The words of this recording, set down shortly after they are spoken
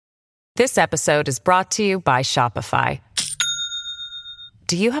This episode is brought to you by Shopify.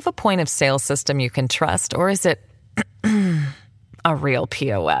 Do you have a point of sale system you can trust, or is it a real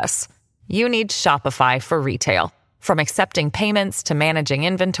POS? You need Shopify for retail. From accepting payments to managing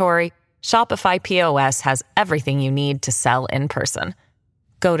inventory, Shopify POS has everything you need to sell in person.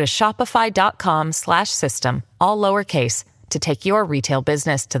 Go to shopify.com/system, all lowercase, to take your retail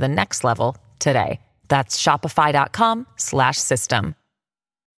business to the next level today. That's shopify.com/system.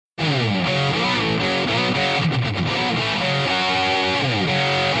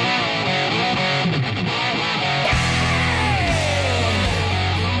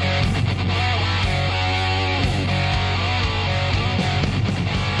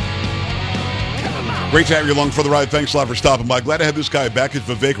 Great to have you along for the ride. Thanks a lot for stopping by. Glad to have this guy back. It's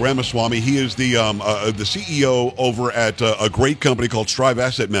Vivek Ramaswamy. He is the CEO over at a great company called Strive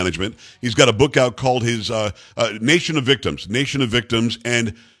Asset Management. He's got a book out called his Nation of Victims.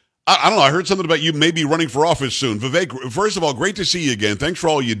 And I don't know, I heard something about you maybe running for office soon. Vivek, first of all, great to see you again. Thanks for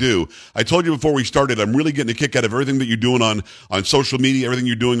all you do. I told you before we started, I'm really getting a kick out of everything that you're doing on social media, everything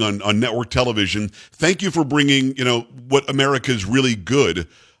you're doing on network television. Thank you for bringing, what America's really good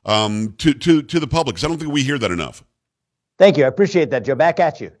to the public, because I don't think we hear that enough. Thank you. I appreciate that, Joe. Back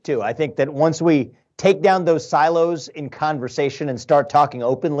at you, too. I think that once we take down those silos in conversation and start talking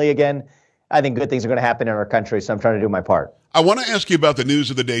openly again, I think good things are going to happen in our country, so I'm trying to do my part. I want to ask you about the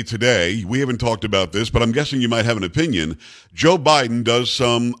news of the day today. We haven't talked about this, but I'm guessing you might have an opinion. Joe Biden does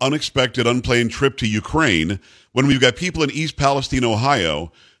some unexpected, unplanned trip to Ukraine when we've got people in East Palestine,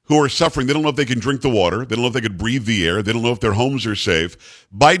 Ohio, who are suffering. They don't know if they can drink the water. They don't know if they could breathe the air. They don't know if their homes are safe.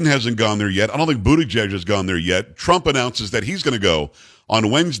 Biden hasn't gone there yet. I don't think Buttigieg has gone there yet. Trump announces that he's going to go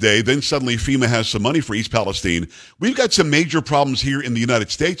on Wednesday. Then suddenly FEMA has some money for East Palestine. We've got some major problems here in the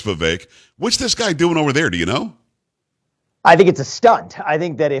United States, Vivek. What's this guy doing over there? Do you know? I think it's a stunt. I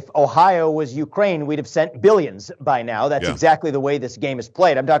think that if Ohio was Ukraine, we'd have sent billions by now. That's exactly the way this game is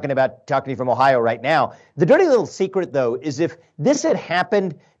played. I'm talking to you from Ohio right now. The dirty little secret, though, is if this had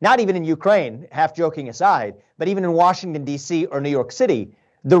happened, not even in Ukraine, half joking aside, but even in Washington, D.C. or New York City,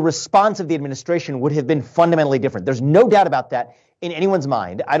 the response of the administration would have been fundamentally different. There's no doubt about that in anyone's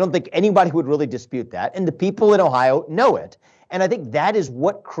mind. I don't think anybody would really dispute that. And the people in Ohio know it. And I think that is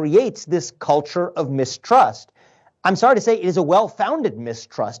what creates this culture of mistrust. I'm sorry to say it is a well-founded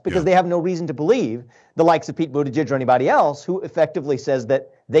mistrust because they have no reason to believe the likes of Pete Buttigieg or anybody else who effectively says that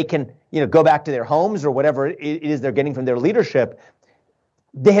they can, go back to their homes or whatever it is they're getting from their leadership.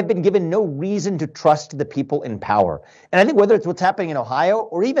 They have been given no reason to trust the people in power. And I think whether it's what's happening in Ohio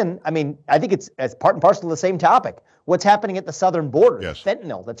or even, I think it's as part and parcel of the same topic. What's happening at the southern border,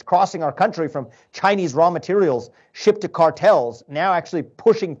 fentanyl that's crossing our country from Chinese raw materials shipped to cartels, now actually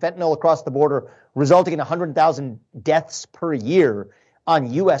pushing fentanyl across the border, resulting in 100,000 deaths per year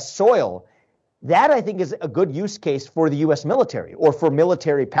on U.S. soil. That, I think, is a good use case for the U.S. military or for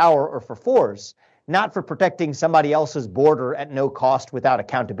military power or for force, not for protecting somebody else's border at no cost without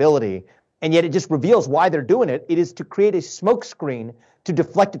accountability. And yet it just reveals why they're doing it. It is to create a smokescreen to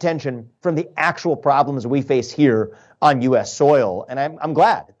deflect attention from the actual problems we face here on U.S. soil. And I'm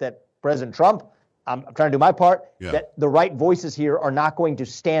glad that President Trump, I'm trying to do my part, that the right voices here are not going to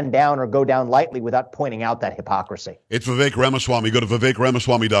stand down or go down lightly without pointing out that hypocrisy. It's Vivek Ramaswamy. Go to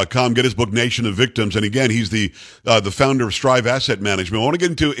VivekRamaswamy.com, get his book, Nation of Victims. And again, he's the founder of Strive Asset Management. I want to get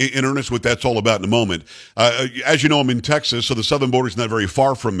into in earnest what that's all about in a moment. As you know, I'm in Texas, so the southern border is not very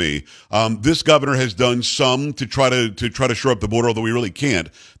far from me. This governor has done some to try to shore up the border, although we really can't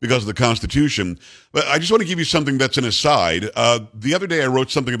because of the Constitution. But I just want to give you something that's an aside. The other day I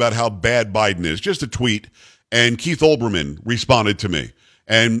wrote something about how bad Biden is, just a tweet, and Keith Olbermann responded to me.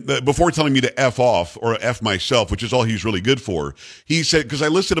 And before telling me to F off or F myself, which is all he's really good for, he said, because I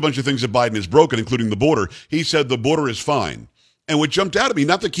listed a bunch of things that Biden has broken, including the border, he said the border is fine. And what jumped out at me,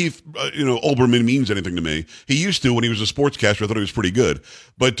 not that Keith, Olbermann means anything to me. He used to when he was a sportscaster. I thought he was pretty good.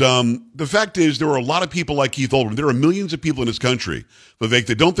 But the fact is there are a lot of people like Keith Olbermann. There are millions of people in this country, Vivek,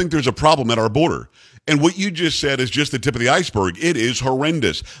 that don't think there's a problem at our border. And what you just said is just the tip of the iceberg. It is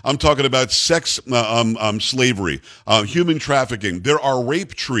horrendous. I'm talking about sex slavery, human trafficking. There are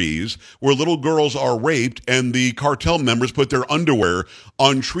rape trees where little girls are raped and the cartel members put their underwear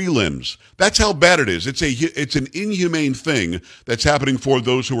on tree limbs. That's how bad it is. It's an inhumane thing that's happening for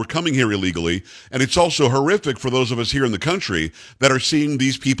those who are coming here illegally. And it's also horrific for those of us here in the country that are seeing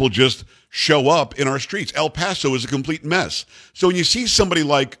these people just show up in our streets. El Paso is a complete mess. So when you see somebody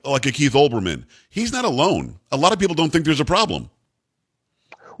like a Keith Olbermann, he's not alone. A lot of people don't think there's a problem.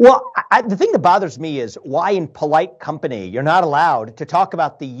 Well, the thing that bothers me is why in polite company you're not allowed to talk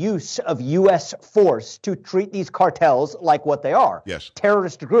about the use of U.S. force to treat these cartels like what they are. Yes.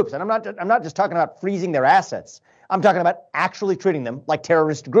 Terrorist groups. And I'm not just talking about freezing their assets. I'm talking about actually treating them like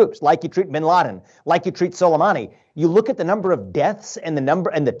terrorist groups, like you treat bin Laden, like you treat Soleimani. You look at the number of deaths and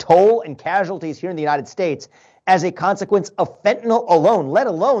the toll and casualties here in the United States as a consequence of fentanyl alone, let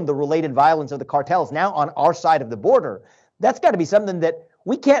alone the related violence of the cartels now on our side of the border. That's got to be something that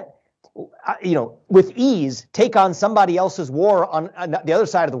we can't, with ease take on somebody else's war on the other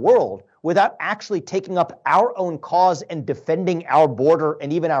side of the world without actually taking up our own cause and defending our border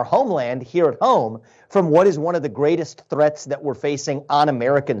and even our homeland here at home from what is one of the greatest threats that we're facing on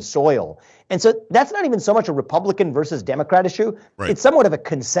American soil. And so that's not even so much a Republican versus Democrat issue. Right. It's somewhat of a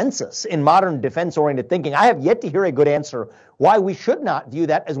consensus in modern defense-oriented thinking. I have yet to hear a good answer why we should not view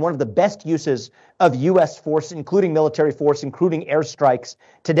that as one of the best uses of U.S. force, including military force, including airstrikes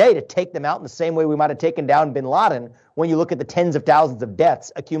today to take them out in the same way we might have taken down bin Laden when you look at the tens of thousands of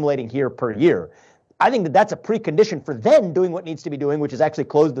deaths accumulating here per year. I think that that's a precondition for then doing what needs to be doing, which is actually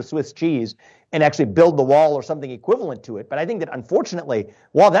close the Swiss cheese and actually build the wall or something equivalent to it. But I think that unfortunately,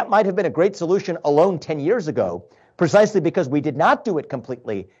 while that might have been a great solution alone 10 years ago, precisely because we did not do it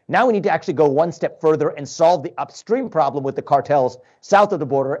completely, now we need to actually go one step further and solve the upstream problem with the cartels south of the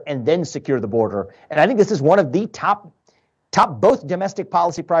border and then secure the border. And I think this is one of the top both domestic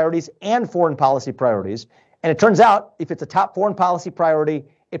policy priorities and foreign policy priorities. And it turns out if it's a top foreign policy priority,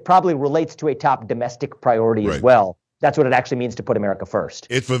 it probably relates to a top domestic priority as well. That's what it actually means to put America first.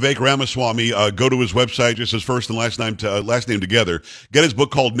 It's Vivek Ramaswamy. Go to his website, just his first and last name together. Get his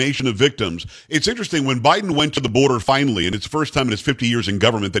book called Nation of Victims. It's interesting, when Biden went to the border finally, and it's the first time in his 50 years in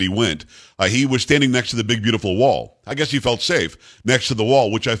government that he went, he was standing next to the big, beautiful wall. I guess he felt safe next to the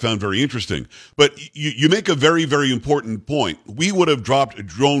wall, which I found very interesting. But you make a very, very important point. We would have dropped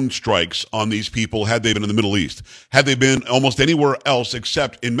drone strikes on these people had they been in the Middle East, had they been almost anywhere else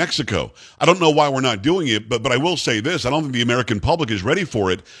except in Mexico. I don't know why we're not doing it, but I will say this. I don't think the American public is ready for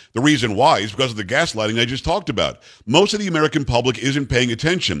it. The reason why is because of the gaslighting I just talked about. Most of the American public isn't paying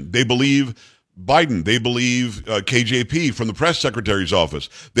attention. They believe Biden. They believe KJP from the press secretary's office.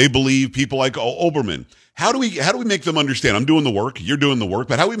 They believe people like Oberman. How do we make them understand? I'm doing the work. You're doing the work.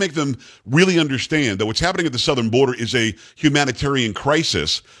 But how do we make them really understand that what's happening at the southern border is a humanitarian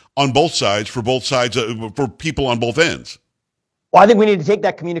crisis on both sides, for people on both ends? Well, I think we need to take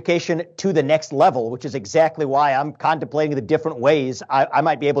that communication to the next level, which is exactly why I'm contemplating the different ways I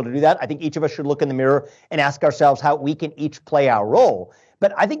might be able to do that. I think each of us should look in the mirror and ask ourselves how we can each play our role.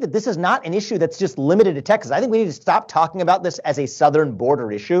 But I think that this is not an issue that's just limited to Texas. I think we need to stop talking about this as a southern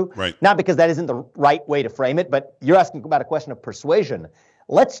border issue. Right. Not because that isn't the right way to frame it, but you're asking about a question of persuasion.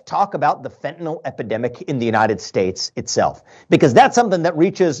 Let's talk about the fentanyl epidemic in the United States itself, because that's something that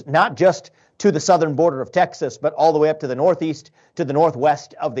reaches not just to the southern border of Texas, but all the way up to the northeast, to the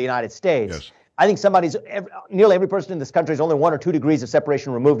northwest of the United States. Yes. I think nearly every person in this country is only 1 or 2 degrees of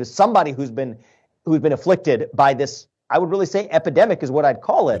separation removed is somebody who's been afflicted by this. I would really say epidemic is what I'd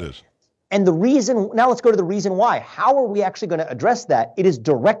call it. It is. And now let's go to the reason why. How are we actually going to address that? It is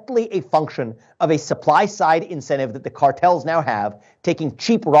directly a function of a supply side incentive that the cartels now have, taking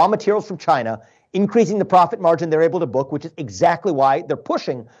cheap raw materials from China, increasing the profit margin they're able to book, which is exactly why they're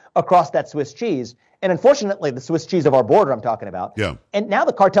pushing across that Swiss cheese. And unfortunately, the Swiss cheese of our border I'm talking about. Yeah. And now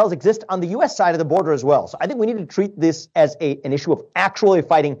the cartels exist on the U.S. side of the border as well. So I think we need to treat this as an issue of actually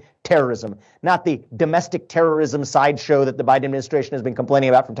fighting terrorism, not the domestic terrorism sideshow that the Biden administration has been complaining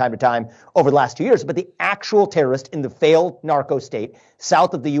about from time to time over the last 2 years, but the actual terrorist in the failed narco state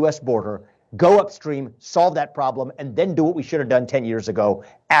south of the U.S. border. Go upstream, solve that problem, and then do what we should have done 10 years ago,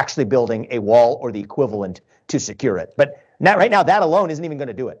 actually building a wall or the equivalent to secure it. But right now, that alone isn't even going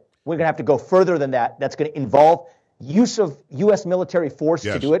to do it. We're going to have to go further than that. That's going to involve use of U.S. military force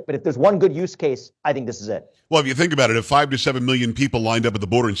to do it. But if there's one good use case, I think this is it. Well, if you think about it, if 5 to 7 million people lined up at the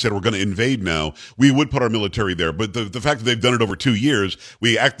border and said we're going to invade now, we would put our military there. But the fact that they've done it over 2 years,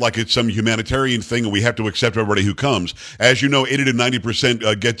 we act like it's some humanitarian thing and we have to accept everybody who comes. As you know, 80 to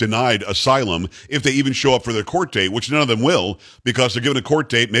 90% get denied asylum if they even show up for their court date, which none of them will, because they're given a court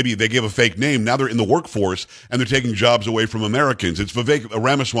date. Maybe they give a fake name. Now they're in the workforce and they're taking jobs away from Americans. It's Vivek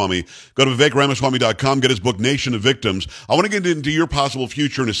Ramaswamy. Go to VivekRamaswamy.com. Get his book, Nation of Victims. I want to get into your possible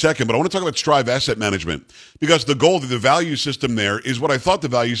future in a second, but I want to talk about Strive Asset Management, because the goal, the value system there is what I thought the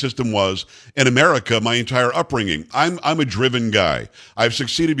value system was in America my entire upbringing. I'm a driven guy. I've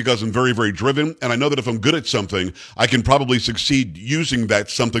succeeded because I'm very, very driven, and I know that if I'm good at something, I can probably succeed using that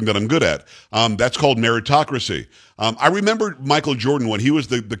something that I'm good at. That's called meritocracy. I remember Michael Jordan, when he was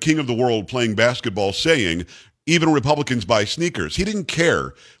the king of the world playing basketball, saying, even Republicans buy sneakers. He didn't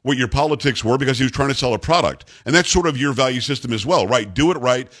care what your politics were because he was trying to sell a product. And that's sort of your value system as well, right? Do it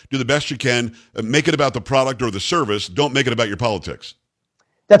right. Do the best you can. Make it about the product or the service. Don't make it about your politics.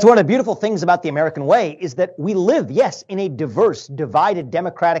 That's one of the beautiful things about the American way is that we live, yes, in a diverse, divided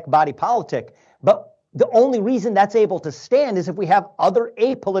democratic body politic, but the only reason that's able to stand is if we have other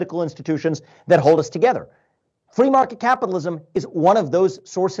apolitical institutions that hold us together. Free market capitalism is one of those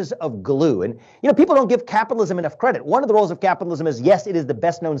sources of glue. And, people don't give capitalism enough credit. One of the roles of capitalism is, yes, it is the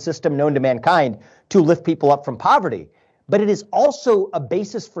best known system known to mankind to lift people up from poverty. But it is also a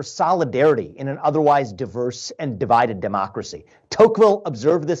basis for solidarity in an otherwise diverse and divided democracy. Tocqueville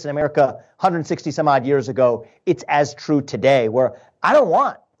observed this in America 160 some odd years ago. It's as true today, where I don't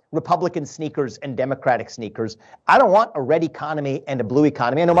want Republican sneakers and Democratic sneakers. I don't want a red economy and a blue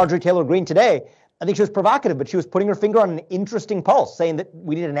economy. I know Marjorie Taylor Greene today, I think she was provocative, but she was putting her finger on an interesting pulse, saying that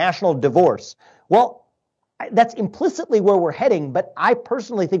we need a national divorce. Well, that's implicitly where we're heading, but I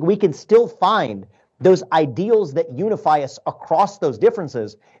personally think we can still find those ideals that unify us across those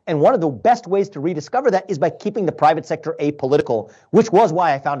differences. And one of the best ways to rediscover that is by keeping the private sector apolitical, which was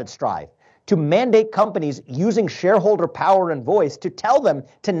why I founded Strive. To mandate companies using shareholder power and voice to tell them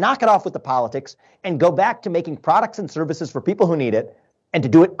to knock it off with the politics and go back to making products and services for people who need it, and to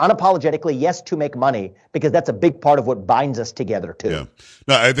do it unapologetically, yes, to make money, because that's a big part of what binds us together, too. Yeah.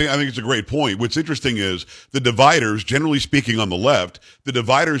 No, I think it's a great point. What's interesting is the dividers, generally speaking on the left, the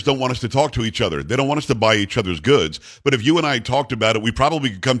dividers don't want us to talk to each other. They don't want us to buy each other's goods. But if you and I talked about it, we probably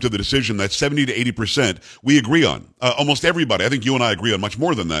could come to the decision that 70 to 80% we agree on. Almost everybody. I think you and I agree on much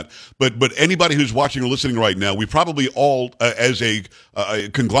more than that. But anybody who's watching or listening right now, we probably all, as a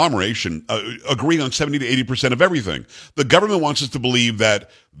conglomeration, agree on 70 to 80% of everything. The government wants us to believe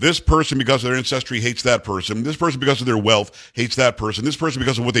that this person, because of their ancestry, hates that person. This person, because of their wealth, hates that person. This person,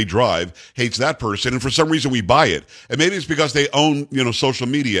 because of what they drive, hates that person. And for some reason, we buy it. And maybe it's because they own, social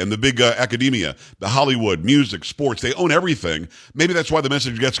media and the big academia, the Hollywood, music, sports. They own everything. Maybe that's why the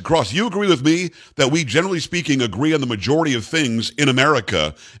message gets across. You agree with me that we, generally speaking, agree on the majority of things in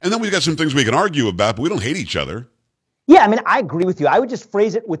America. And then we've got some things we can argue about, but we don't hate each other. Yeah, I agree with you. I would just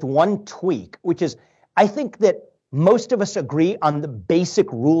phrase it with one tweak, which is I think that most of us agree on the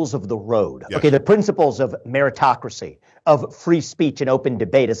basic rules of the road. Yes. Okay, the principles of meritocracy, of free speech and open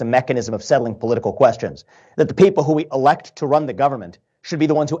debate as a mechanism of settling political questions. That the people who we elect to run the government should be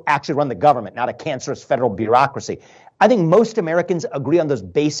the ones who actually run the government, not a cancerous federal bureaucracy. I think most Americans agree on those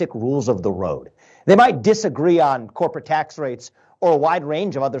basic rules of the road. They might disagree on corporate tax rates or a wide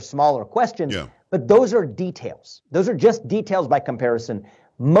range of other smaller questions, but those are details. Those are just details by comparison.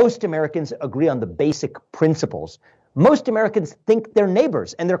 Most Americans agree on the basic principles. Most Americans think their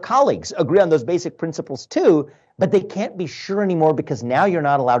neighbors and their colleagues agree on those basic principles too, but they can't be sure anymore because now you're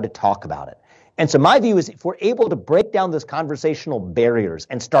not allowed to talk about it. And so my view is if we're able to break down those conversational barriers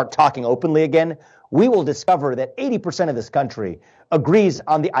and start talking openly again, we will discover that 80% of this country agrees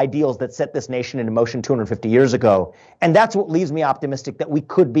on the ideals that set this nation into motion 250 years ago. And that's what leaves me optimistic that we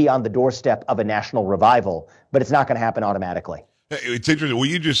could be on the doorstep of a national revival, but it's not going to happen automatically. It's interesting. What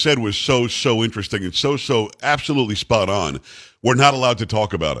you just said was so interesting and so absolutely spot on. We're not allowed to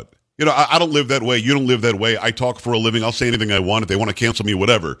talk about it. I don't live that way. You don't live that way. I talk for a living. I'll say anything I want. If they want to cancel me,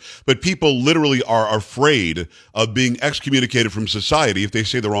 whatever. But people literally are afraid of being excommunicated from society if they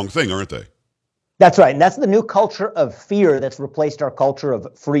say the wrong thing, aren't they? That's right. And that's the new culture of fear that's replaced our culture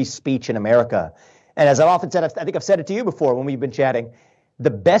of free speech in America. And as I've often said, I think I've said it to you before when we've been chatting, the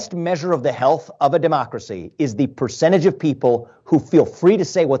best measure of the health of a democracy is the percentage of people who feel free to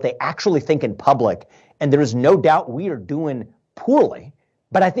say what they actually think in public. And there is no doubt we are doing poorly,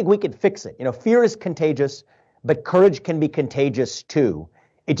 but I think we can fix it. Fear is contagious, but courage can be contagious too.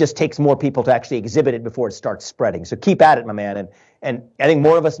 It just takes more people to actually exhibit it before it starts spreading. So keep at it, my man. And I think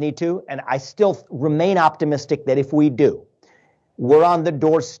more of us need to. And I still remain optimistic that if we do, we're on the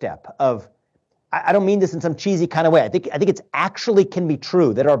doorstep of, I don't mean this in some cheesy kind of way. I think it's actually can be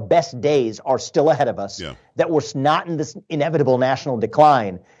true that our best days are still ahead of us, that we're not in this inevitable national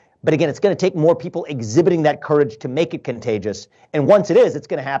decline. But again, it's going to take more people exhibiting that courage to make it contagious. And once it is, it's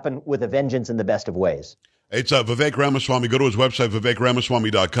going to happen with a vengeance in the best of ways. It's Vivek Ramaswamy. Go to his website,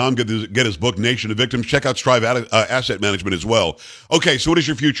 vivekramaswamy.com. Get his book, Nation of Victims. Check out Strive Asset Management as well. Okay, so what does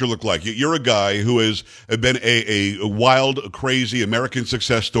your future look like? You're a guy who has been a wild, crazy American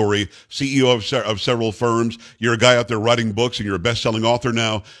success story, CEO of several firms. You're a guy out there writing books, and you're a best-selling author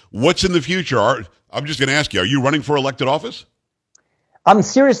now. What's in the future? I'm just going to ask you, are you running for elected office? I'm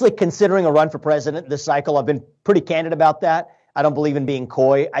seriously considering a run for president this cycle. I've been pretty candid about that. I don't believe in being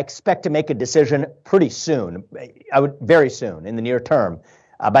coy. I expect to make a decision pretty soon. Very soon in the near term.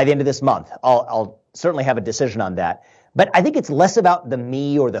 By the end of this month, I'll certainly have a decision on that. But I think it's less about the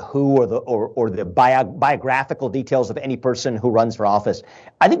me or the who or the biographical details of any person who runs for office.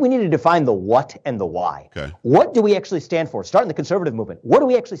 I think we need to define the what and the why. Okay. What do we actually stand for? Start in the conservative movement. What do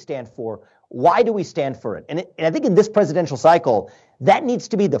we actually stand for? Why do we stand for it? And I think in this presidential cycle, that needs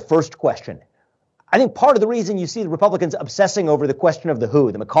to be the first question. I think part of the reason you see the Republicans obsessing over the question of the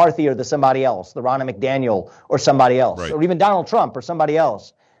who, the McCarthy or the somebody else, the Ronna McDaniel or somebody else, right, or even Donald Trump or somebody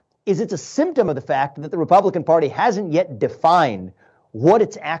else, is it's a symptom of the fact that the Republican Party hasn't yet defined what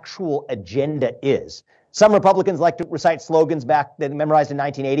its actual agenda is. Some Republicans like to recite slogans back that memorized in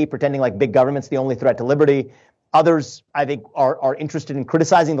 1980, pretending like big government's the only threat to liberty. Others, I think, are interested in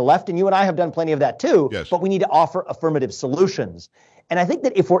criticizing the left, and you and I have done plenty of that too, yes, but we need to offer affirmative solutions. And I think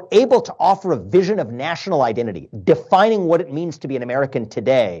that if we're able to offer a vision of national identity, defining what it means to be an American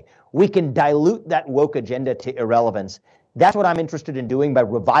today, we can dilute that woke agenda to irrelevance. That's what I'm interested in doing by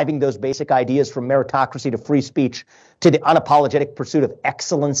reviving those basic ideas from meritocracy to free speech to the unapologetic pursuit of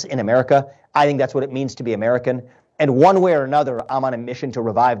excellence in America. I think that's what it means to be American. And one way or another, I'm on a mission to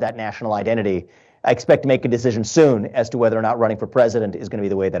revive that national identity. I expect to make a decision soon as to whether or not running for president is going to be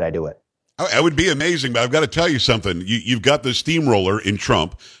the way that I do it. It would be amazing, but I've got to tell you something. You've got the steamroller in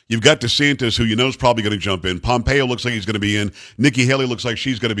Trump. You've got DeSantis, who you know is probably going to jump in. Pompeo looks like he's going to be in. Nikki Haley looks like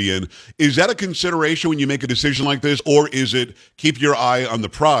she's going to be in. Is that a consideration when you make a decision like this, or is it keep your eye on the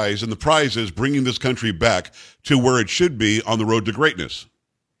prize, and the prize is bringing this country back to where it should be on the road to greatness?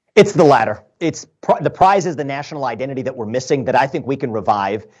 It's the latter. The prize is the national identity that we're missing that I think we can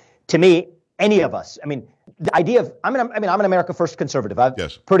revive. To me, any of us, the idea of, I'm an America First conservative. I'm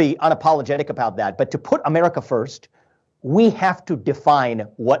pretty unapologetic about that. But to put America first, we have to define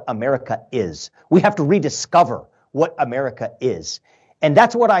what America is. We have to rediscover what America is. And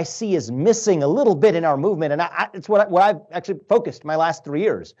that's what I see is missing a little bit in our movement. And it's what I've actually focused my last 3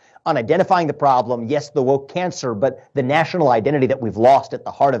 years on, identifying the problem. Yes, the woke cancer, but the national identity that we've lost at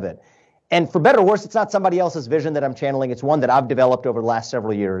the heart of it. And for better or worse, it's not somebody else's vision that I'm channeling. It's one that I've developed over the last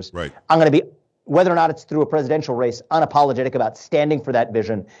several years. Right. I'm going to be, whether or not it's through a presidential race, unapologetic about standing for that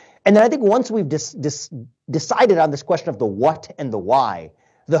vision. And then I think once we've decided on this question of the what and the why,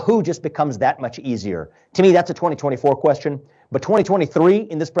 the who just becomes that much easier. To me, that's a 2024 question. But 2023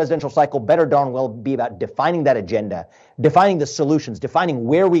 in this presidential cycle better darn well be about defining that agenda, defining the solutions, defining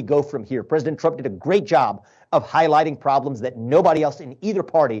where we go from here. President Trump did a great job of highlighting problems that nobody else in either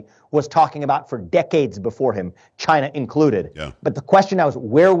party was talking about for decades before him, China included. Yeah. But the question now is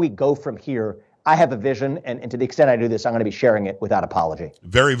where we go from here. I have a vision, and to the extent I do this, I'm going to be sharing it without apology.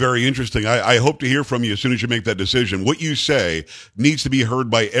 Very, very interesting. I hope to hear from you as soon as you make that decision. What you say needs to be heard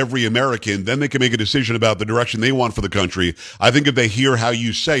by every American. Then they can make a decision about the direction they want for the country. I think if they hear how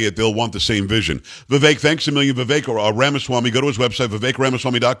you say it, they'll want the same vision. Vivek, thanks a million. Vivek Ramaswamy, go to his website,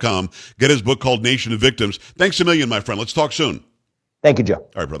 vivekramaswamy.com. Get his book called Nation of Victims. Thanks a million, my friend. Let's talk soon. Thank you, Joe.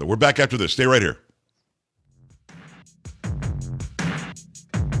 All right, brother. We're back after this. Stay right here.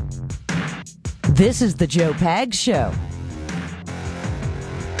 This is the Joe Pags Show.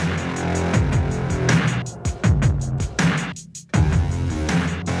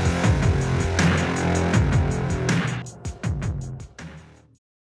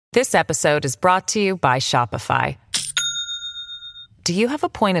 This episode is brought to you by Shopify. Do you have a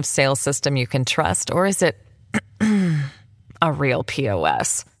point of sale system you can trust, or is it a real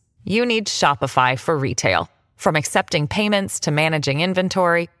POS? You need Shopify for retail. From accepting payments to managing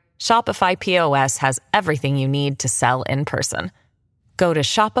inventory, Shopify POS has everything you need to sell in person. Go to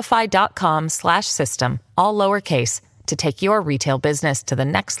shopify.com/system, all lowercase, to take your retail business to the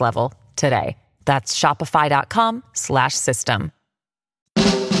next level today. That's shopify.com/system.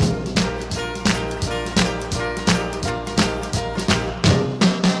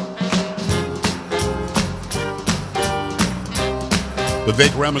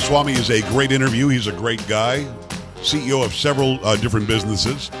 Vivek Ramaswamy is a great interview. He's a great guy, CEO of several different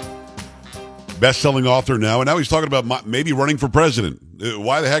businesses, best-selling author now, and now he's talking about maybe running for president.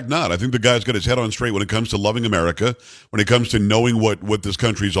 Why the heck not? I think the guy's got his head on straight when it comes to loving America, when it comes to knowing what this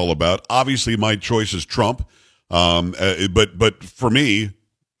country's all about. Obviously, my choice is Trump, but for me,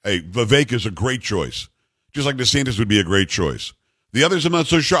 hey, Vivek is a great choice, just like DeSantis would be a great choice. The others, I'm not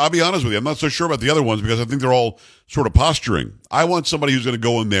so sure. I'll be honest with you. I'm not so sure about the other ones because I think they're all sort of posturing. I want somebody who's going to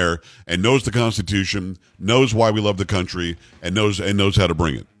go in there and knows the Constitution, knows why we love the country, and knows how to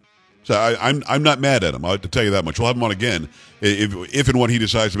bring it. So I'm not mad at him. I'll have to tell you that much. We'll have him on again if and when he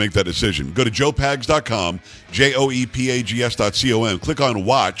decides to make that decision. Go to joepags.com, joepags.com. Click on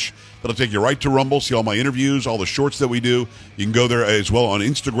Watch. That'll take you right to Rumble. See all my interviews, all the shorts that we do. You can go there as well on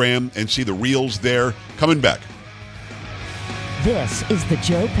Instagram and see the reels there. Coming back. This is the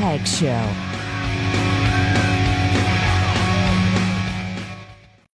Joe Pags Show.